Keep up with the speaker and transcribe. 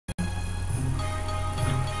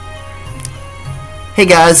Hey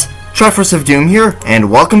guys, Triforce of Doom here, and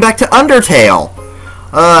welcome back to Undertale!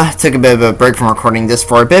 Took a bit of a break from recording this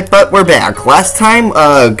for a bit, but we're back. Last time,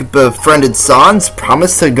 befriended Sans,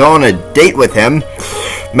 promised to go on a date with him,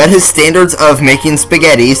 met his standards of making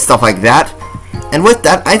spaghetti, stuff like that, and with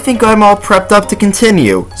that, I think I'm all prepped up to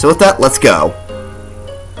continue. So with that, let's go.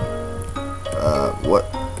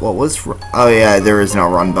 What was... Oh yeah, there is no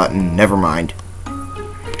run button, never mind.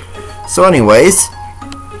 So anyways...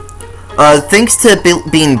 thanks to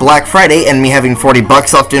being Black Friday and me having 40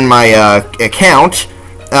 bucks left in my account,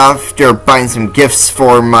 after buying some gifts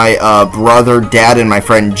for my brother, dad, and my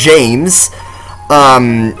friend James,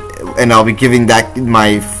 and I'll be giving that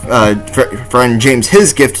my friend James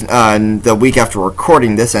his gift the week after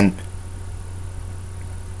recording this. And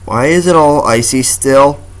why is it all icy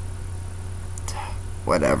still?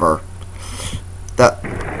 Whatever.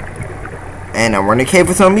 And now we're in a cave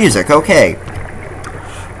with no music. Okay.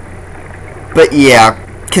 But yeah,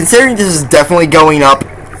 considering this is definitely going up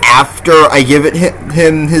after I give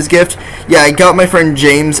him his gift, yeah, I got my friend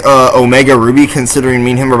James Omega Ruby, considering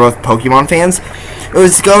me and him are both Pokemon fans. It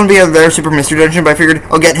was going to be a very Super Mystery Dungeon, but I figured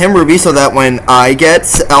I'll get him Ruby so that when I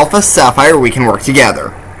get Alpha Sapphire, we can work together,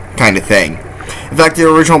 kind of thing. In fact,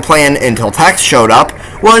 the original plan, until Tax showed up,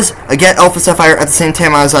 was I get Alpha Sapphire at the same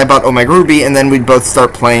time as I bought Omega Ruby, and then we'd both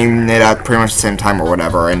start playing it at pretty much the same time or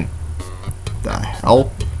whatever, and... the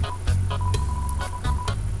hell?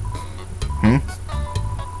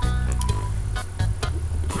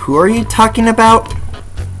 Who are you talking about?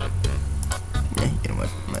 Yeah, you know what,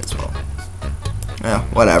 might as well. Yeah,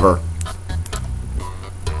 whatever.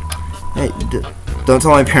 Hey, don't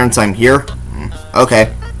tell my parents I'm here.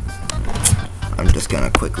 Okay. I'm just gonna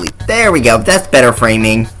quickly... There we go, that's better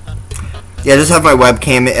framing. Yeah, just have my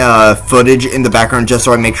webcam footage in the background just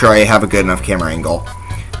so I make sure I have a good enough camera angle.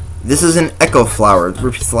 This is an echo flower. It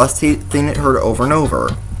repeats the last thing it heard over and over.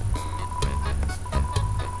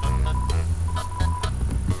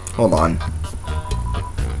 Hold on.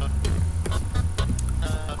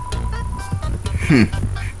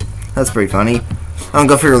 That's pretty funny. I'm gonna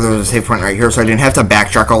go figure there was a save point right here so I didn't have to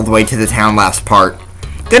backtrack all the way to the town last part.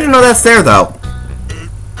 Good to know that's there, though.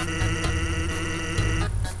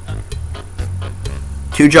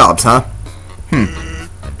 2 jobs, huh?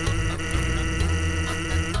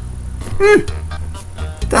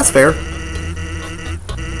 That's fair.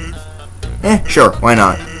 Sure, why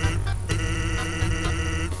not?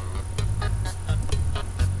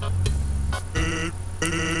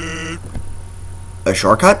 A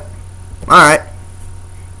shortcut? Alright.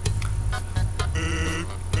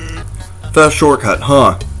 Fast shortcut,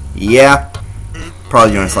 huh? Yeah.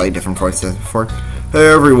 Probably doing a slightly different voice than before. Hey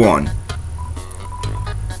everyone.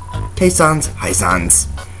 Hey Sans. Hi Sans.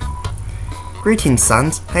 Greetings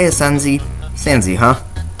Sans. Hiya Sansi. Sansi, huh?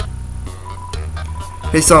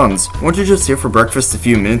 Hey Sans, weren't you just here for breakfast a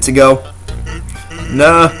few minutes ago?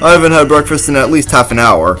 Nah, I haven't had breakfast in at least half an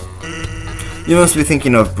hour. You must be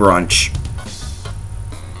thinking of brunch.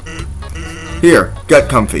 Here, get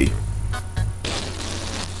comfy.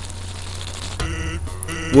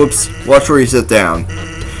 Whoops, watch where you sit down.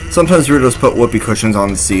 Sometimes weirdos put whoopee cushions on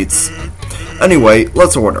the seats. Anyway,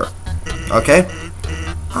 let's order. Okay?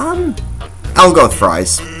 I'll go with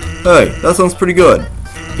fries. Hey, that sounds pretty good.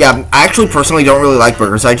 Yeah, I actually personally don't really like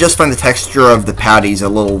burgers. I just find the texture of the patties a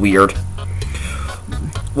little weird.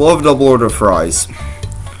 We'll have a double order of fries.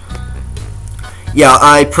 Yeah,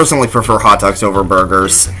 I personally prefer hot dogs over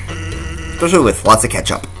burgers. Especially with lots of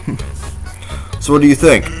ketchup. So what do you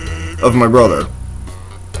think of my brother?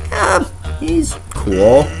 He's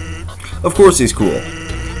cool. Of course he's cool.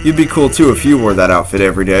 You'd be cool too if you wore that outfit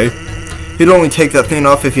every day. He'd only take that thing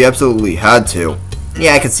off if he absolutely had to.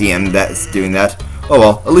 Yeah, I could see him doing that. Oh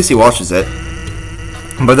well, at least he washes it.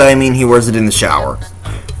 By that I mean he wears it in the shower.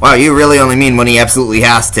 Wow, you really only mean when he absolutely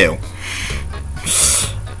has to.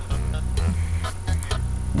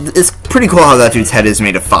 It's pretty cool how that dude's head is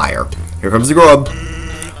made of fire. Here comes the grub.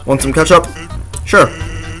 Want some ketchup? Sure.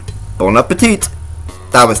 Bon appetit.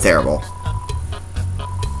 That was terrible.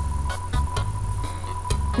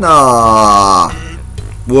 Nah.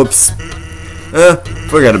 Whoops.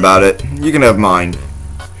 Forget about it. You can have mine.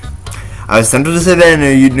 I was tempted to say that in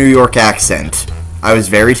a New York accent. I was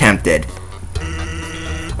very tempted.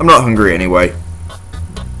 I'm not hungry anyway.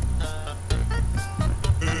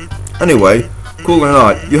 Anyway, cool or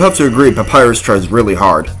not, you have to agree Papyrus tries really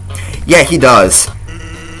hard. Yeah, he does.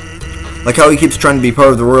 Like how he keeps trying to be part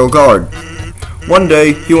of the Royal Guard. One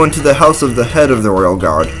day, he went to the house of the head of the Royal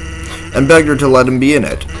Guard, and begged her to let him be in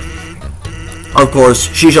it. Of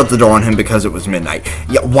course, she shut the door on him because it was midnight.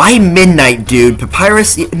 Yeah, why midnight, dude?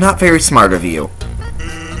 Papyrus, not very smart of you.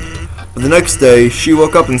 But the next day, she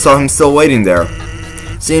woke up and saw him still waiting there.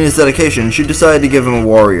 Seeing his dedication, she decided to give him a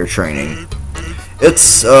warrior training. It's,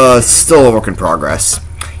 still a work in progress.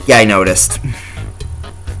 Yeah, I noticed.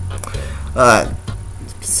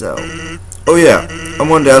 Oh yeah, I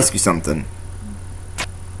wanted to ask you something.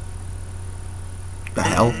 The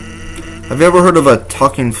hell? Have you ever heard of a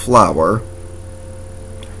talking flower?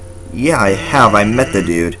 Yeah, I have. I met the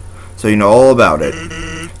dude. So you know all about it.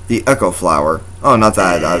 The echo flower. Oh, not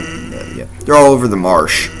that. Yeah. They're all over the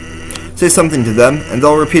marsh. Say something to them, and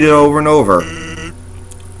they'll repeat it over and over.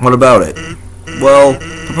 What about it? Well,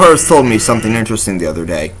 Papyrus told me something interesting the other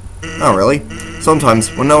day. Oh, really?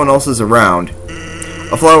 Sometimes, when no one else is around,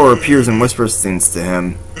 a flower appears and whispers things to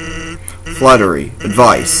him. Flattery,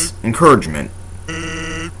 advice, encouragement,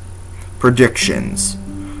 predictions.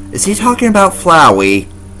 Is he talking about Flowey?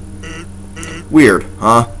 Weird,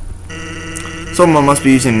 huh? Someone must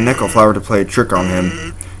be using an echo flower to play a trick on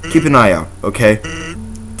him. Keep an eye out, okay?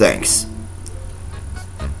 Thanks.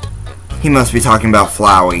 He must be talking about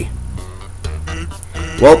Flowey.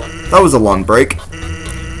 Well, that was a long break.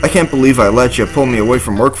 I can't believe I let you pull me away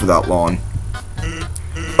from work for that long.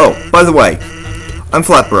 Oh, by the way, I'm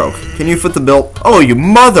flat broke. Can you foot the bill? Oh, you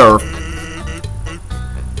mother!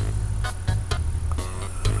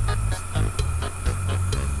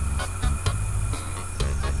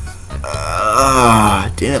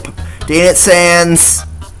 Damn it, Sans!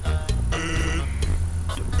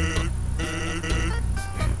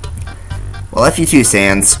 Well, F you too,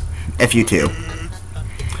 Sans. F you too.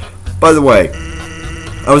 By the way,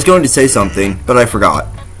 I was going to say something, but I forgot.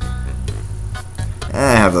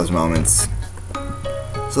 I have those moments.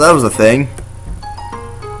 So that was a thing.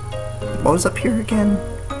 What was up here again?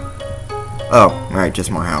 Oh, right,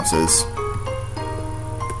 just more houses.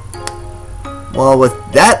 Well, with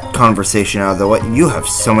that conversation out of the way, you have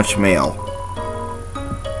so much mail.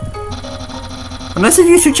 Unless if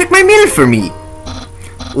you should check my mail for me.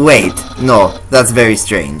 Wait, no, that's very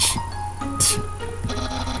strange.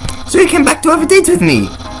 So you came back to have a date with me.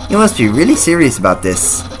 You must be really serious about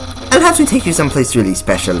this. I'll have to take you someplace really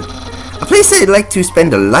special. A place I'd like to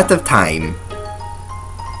spend a lot of time.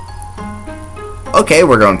 Okay,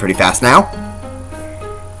 we're going pretty fast now.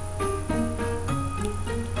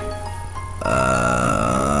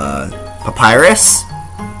 Papyrus?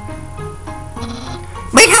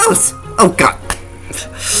 My house! Oh god.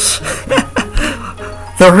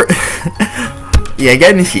 Yeah,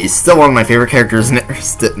 again, she's still one of my favorite characters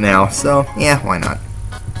now, so yeah, why not?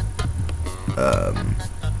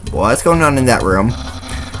 What's going on in that room?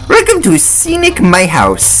 Welcome to Scenic My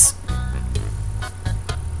House.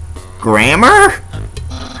 Grammar?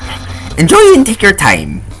 Enjoy and take your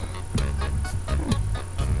time.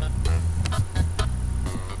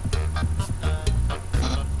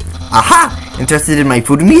 Aha! Interested in my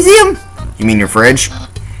food museum? You mean your fridge?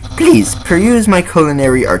 Please, peruse my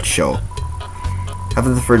culinary art show. Half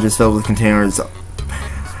of the fridge is filled with containers.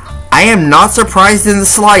 I am not surprised in the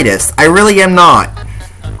slightest. I really am not.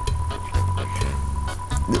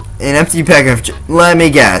 An empty pack of... Let me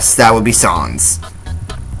guess. That would be Sans.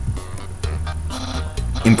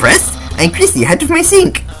 Impressed? I'm Chrissy, head of my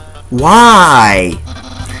sink. Why?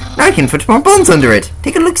 Now I can put more bones under it.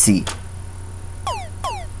 Take a look-see.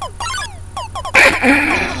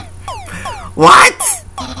 What?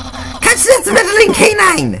 Catch that meddling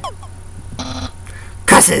canine!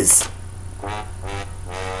 Cusses!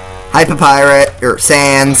 Hi,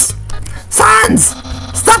 Sans. Sans!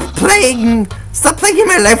 Stop plaguing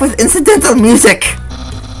my life with incidental music!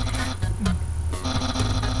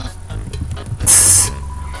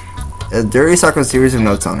 A dirty sock with a series of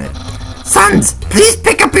notes on it. Sans, please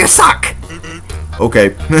pick up your sock!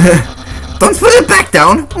 Okay. Don't put it back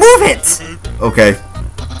down! Move it! Okay.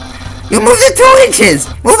 You moved it 2 inches!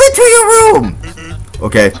 Move it to your room!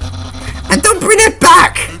 Okay. And don't bring it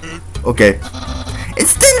back! Okay. It's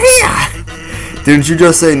still here! Didn't you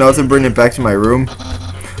just say not to bring it back to my room?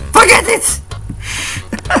 Forget it!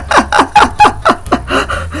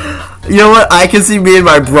 You know what? I can see me and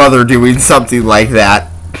my brother doing something like that.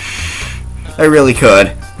 I really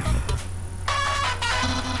could.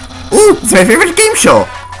 Ooh, it's my favorite game show!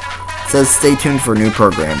 It says stay tuned for a new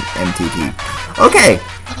program, MTT. Okay.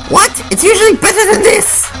 What? It's usually better than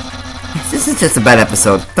this! This is just a bad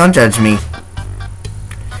episode. Don't judge me.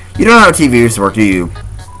 You don't know how TVs work, do you?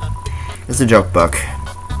 It's a joke book.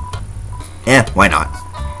 Eh, why not?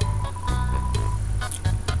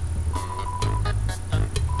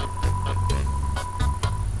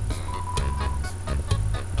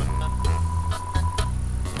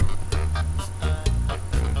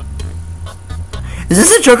 Is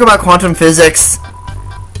this a joke about quantum physics?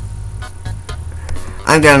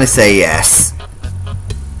 I'm gonna say yes.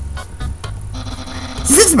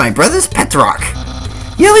 This is my brother's pet rock.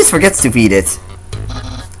 He always forgets to feed it.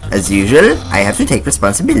 As usual, I have to take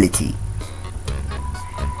responsibility.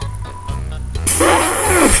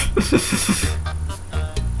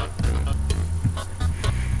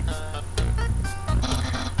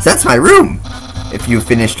 That's my room. If you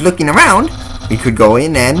finished looking around, we could go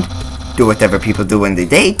in and do whatever people do when they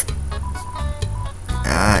date.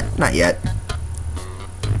 Not yet.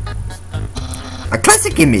 A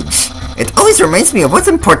classic image. It always reminds me of what's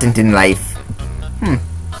important in life.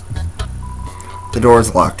 The door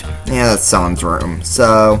is locked. Yeah, that's Son's room.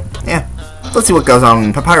 So, yeah. Let's see what goes on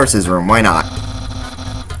in Papyrus's room. Why not?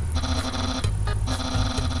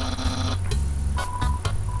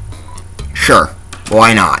 Sure.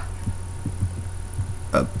 Why not?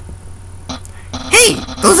 Hey!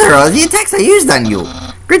 Those are all the attacks I used on you!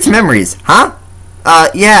 Great memories, huh?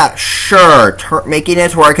 Yeah, sure. Making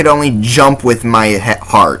it where I could only jump with my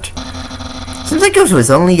heart. Seems like it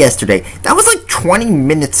was only yesterday. That was like 20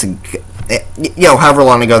 minutes ago. Yo, however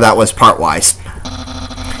long ago that was part-wise.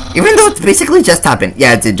 Even though it's basically just happened.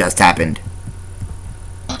 Yeah, it did just happen.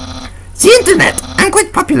 The internet! I'm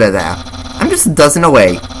quite popular there. I'm just a dozen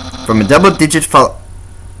away from a double-digit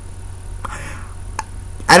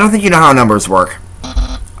I don't think you know how numbers work.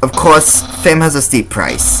 Of course, fame has a steep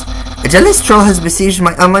price. A jealous troll has besieged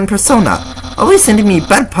my online persona, always sending me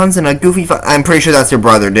bad puns and a goofy I'm pretty sure that's your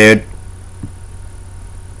brother, dude.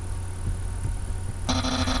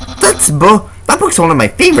 That book's one of my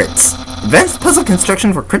favorites. Advanced puzzle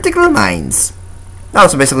construction for critical minds. Oh,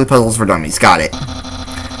 so basically puzzles for dummies. Got it.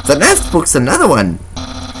 The next book's another one.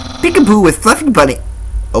 Peekaboo with Fluffy Bunny.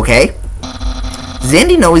 Okay. The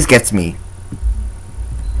ending always gets me.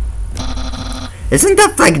 Isn't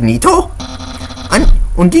that Flagnito?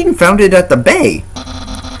 Undine found it at the bay.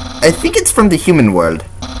 I think it's from the human world.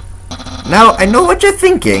 Now, I know what you're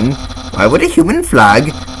thinking. Why would a human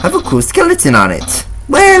flag have a cool skeleton on it?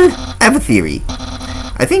 Well, I have a theory.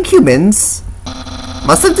 I think humans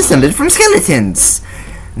must have descended from skeletons.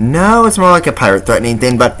 No, it's more like a pirate threatening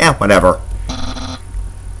thing, but whatever.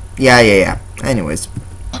 Yeah. Anyways.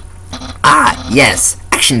 Ah, yes,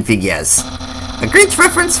 action figures. A great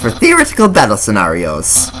reference for theoretical battle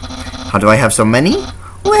scenarios. How do I have so many?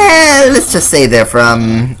 Well, let's just say they're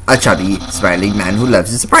from a chubby, smiling man who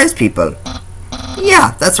loves to surprise people.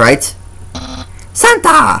 Yeah, that's right.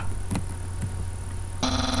 Santa!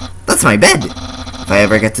 That's my bed. If I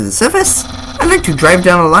ever get to the surface, I like to drive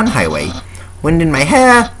down a long highway. Wind in my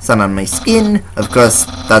hair, sun on my skin. Of course,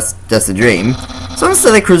 that's just a dream. So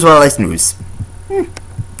instead I cruise while I snooze.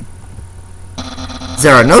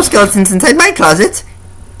 There are no skeletons inside my closet.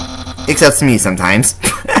 Except me sometimes.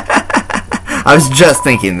 I was just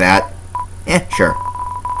thinking that. Yeah, sure.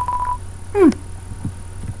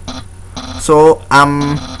 So,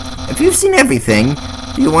 if you've seen everything,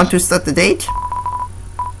 do you want to start the date?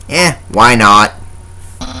 Yeah, why not?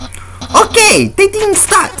 Okay, dating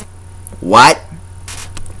start. What?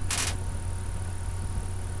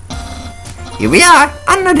 Here we are,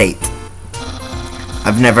 on a date.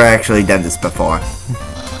 I've never actually done this before.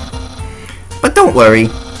 But don't worry,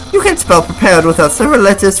 you can spell prepared without several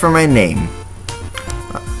letters for my name.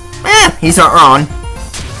 He's not wrong.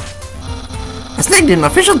 I snagged an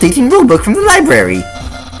official dating rulebook from the library.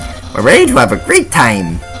 We're ready to have a great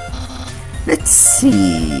time. Let's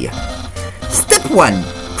see. Step 1.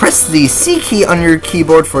 Press the C key on your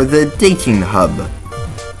keyboard for the dating hub.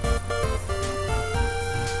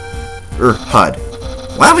 HUD.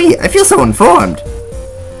 Wowie, I feel so informed.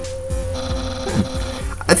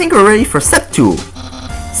 I think we're ready for step 2.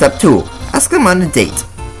 Step 2. Ask them on a date.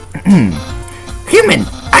 Human,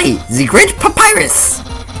 I, the great Papyrus,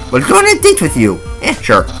 will go on a date with you.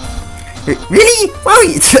 Sure. Really?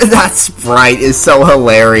 Wowie, that sprite is so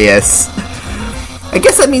hilarious. I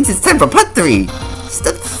guess that means it's time for part 3.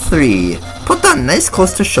 Step 3. Put on nice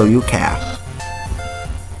clothes to show you care.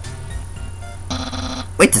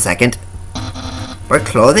 Wait a second. Wear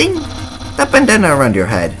clothing? That bandana around your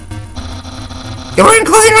head. You're wearing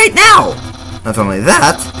clothing right now! Not only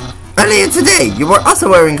that, earlier today you were also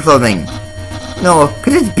wearing clothing. No,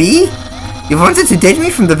 could it be? You wanted to date me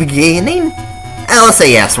from the beginning? I'll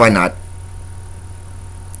say yes, why not?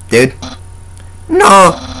 Dude?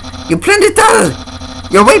 No! You planned it all!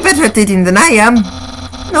 You're way better at dating than I am!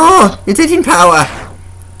 No! You're dating power!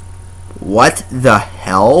 What the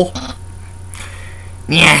hell?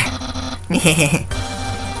 Yeah.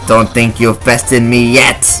 Don't think you've bested me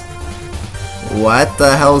yet! What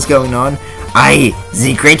the hell's going on? I,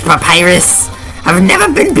 the great Papyrus, have never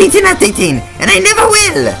been beaten at dating, and I never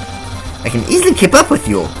will! I can easily keep up with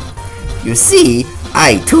you. You see,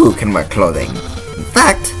 I, too, can wear clothing. In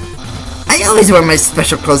fact, I always wear my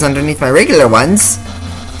special clothes underneath my regular ones,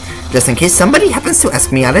 just in case somebody happens to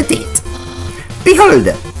ask me on a date. Behold!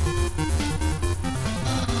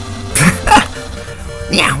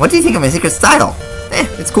 Yeah, what do you think of my secret style?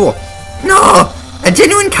 It's cool. No! A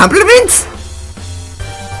genuine compliment?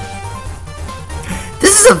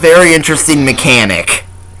 This is a very interesting mechanic.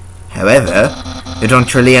 However, you don't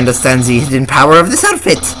truly understand the hidden power of this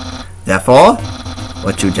outfit. Therefore,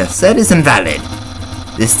 what you just said is invalid.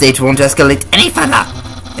 This date won't escalate any further,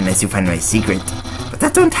 unless you find my secret. But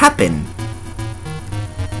that don't happen.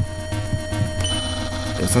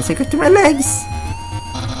 There's no secret to my legs.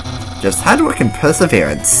 Just hard work and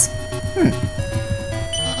perseverance.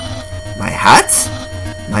 My hat?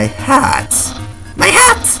 My hat? My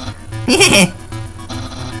hat!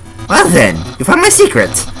 Well then, you found my secret.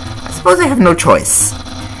 I suppose I have no choice.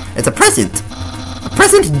 It's a present. A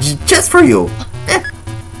present just for you.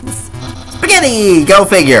 Spaghetti! Go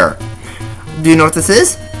figure. Do you know what this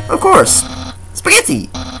is? Of course. Spaghetti!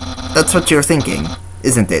 That's what you're thinking,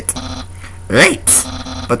 isn't it? Right!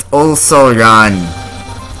 But also, Ron,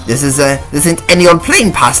 this isn't any old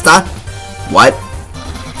plain pasta. What?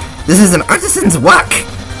 This is an artisan's work.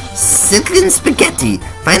 Silken spaghetti,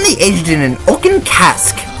 finely aged in an oaken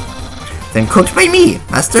cask. Then cooked by me,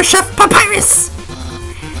 Master Chef Papyrus.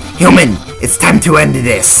 Human, it's time to end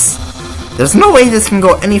this. There's no way this can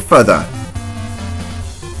go any further.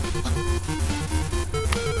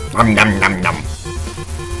 Nom nom nom nom.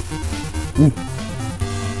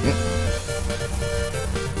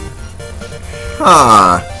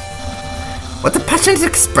 What a passionate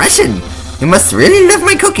expression! You must really love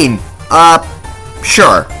my cooking.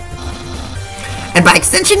 Sure. And by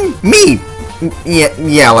extension, me!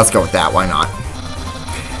 Yeah, let's go with that, why not?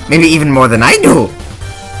 Maybe even more than I do!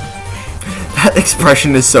 That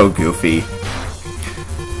expression is so goofy.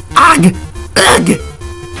 Ugh! Ugh!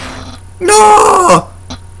 No!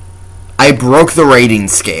 I broke the rating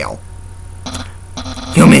scale.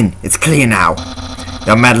 Human, it's clear now.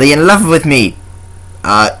 You're madly in love with me.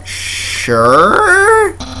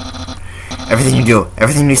 Sure? Everything you do,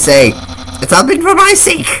 everything you say, it's all been for my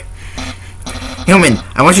sake. Human,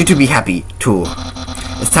 I want you to be happy, too.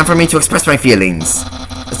 It's time for me to express my feelings.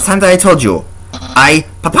 It's time that I told you.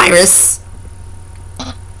 Papyrus.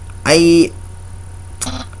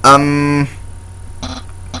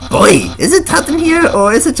 Boy, is it hot in here,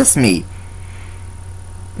 or is it just me?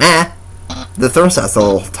 Nah. The thermostat's a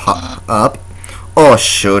little up. Oh,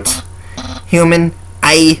 shoot. Human,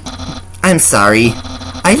 I'm sorry.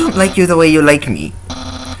 I don't like you the way you like me.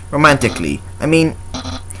 Romantically. I mean,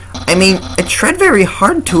 I tried very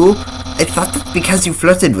hard to. I thought that because you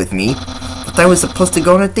flirted with me, that I was supposed to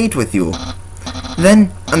go on a date with you.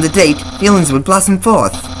 Then, on the date, feelings would blossom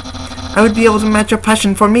forth. I would be able to match your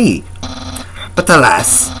passion for me. But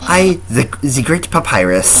alas, the great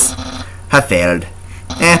Papyrus, have failed.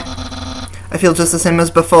 I feel just the same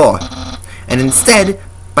as before. And instead,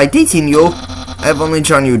 by dating you, I have only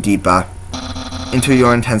drawn you deeper into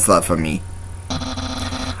your intense love for me.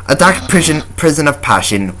 A dark prison of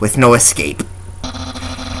passion with no escape.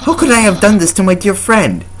 How could I have done this to my dear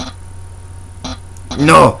friend?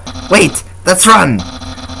 No, wait, that's wrong.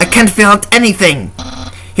 I can't feel out anything.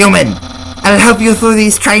 Human, I'll help you through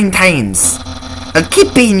these trying times. I'll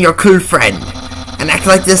keep being your cool friend and act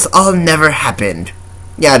like this all never happened.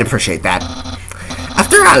 Yeah, I'd appreciate that.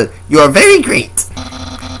 After all, you are very great.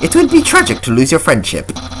 It would be tragic to lose your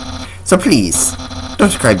friendship. So please,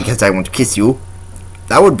 don't cry because I won't kiss you.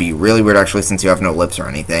 That would be really weird actually, since you have no lips or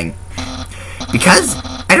anything. Because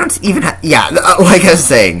I don't even have... Yeah, like I was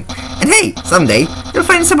saying. And hey, someday, you'll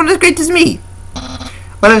find someone as great as me.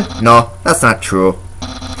 Well, no, that's not true.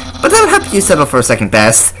 But I'll help you settle for a second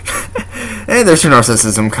best. Hey, there's your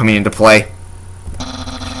narcissism coming into play.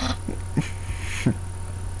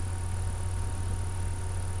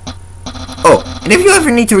 Oh, and if you ever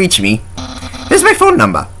need to reach me, here's my phone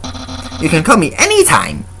number. You can call me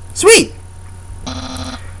anytime. Sweet!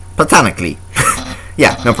 Platonically.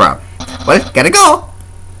 Yeah, no problem. Well, gotta go.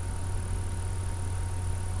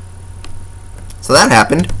 So that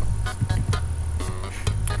happened.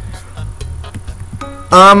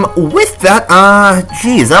 With that,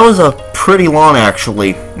 geez, that was a pretty long,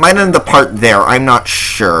 actually. Might end the part there, I'm not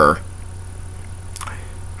sure.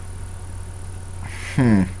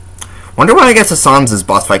 Wonder when I get to Sans'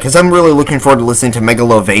 boss fight, because I'm really looking forward to listening to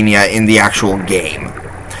Megalovania in the actual game.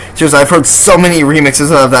 Seriously, I've heard so many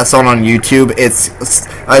remixes of that song on YouTube,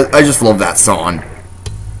 I just love that song.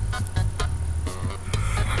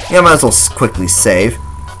 Yeah, might as well quickly save.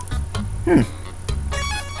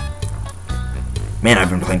 Man, I've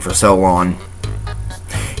been playing for so long.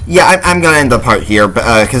 yeah, I'm gonna end the part here,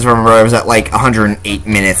 because remember I was at like 108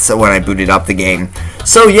 minutes when I booted up the game.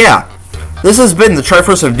 So yeah, this has been the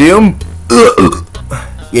Triforce of Doom.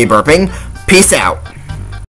 Yay burping. Peace out.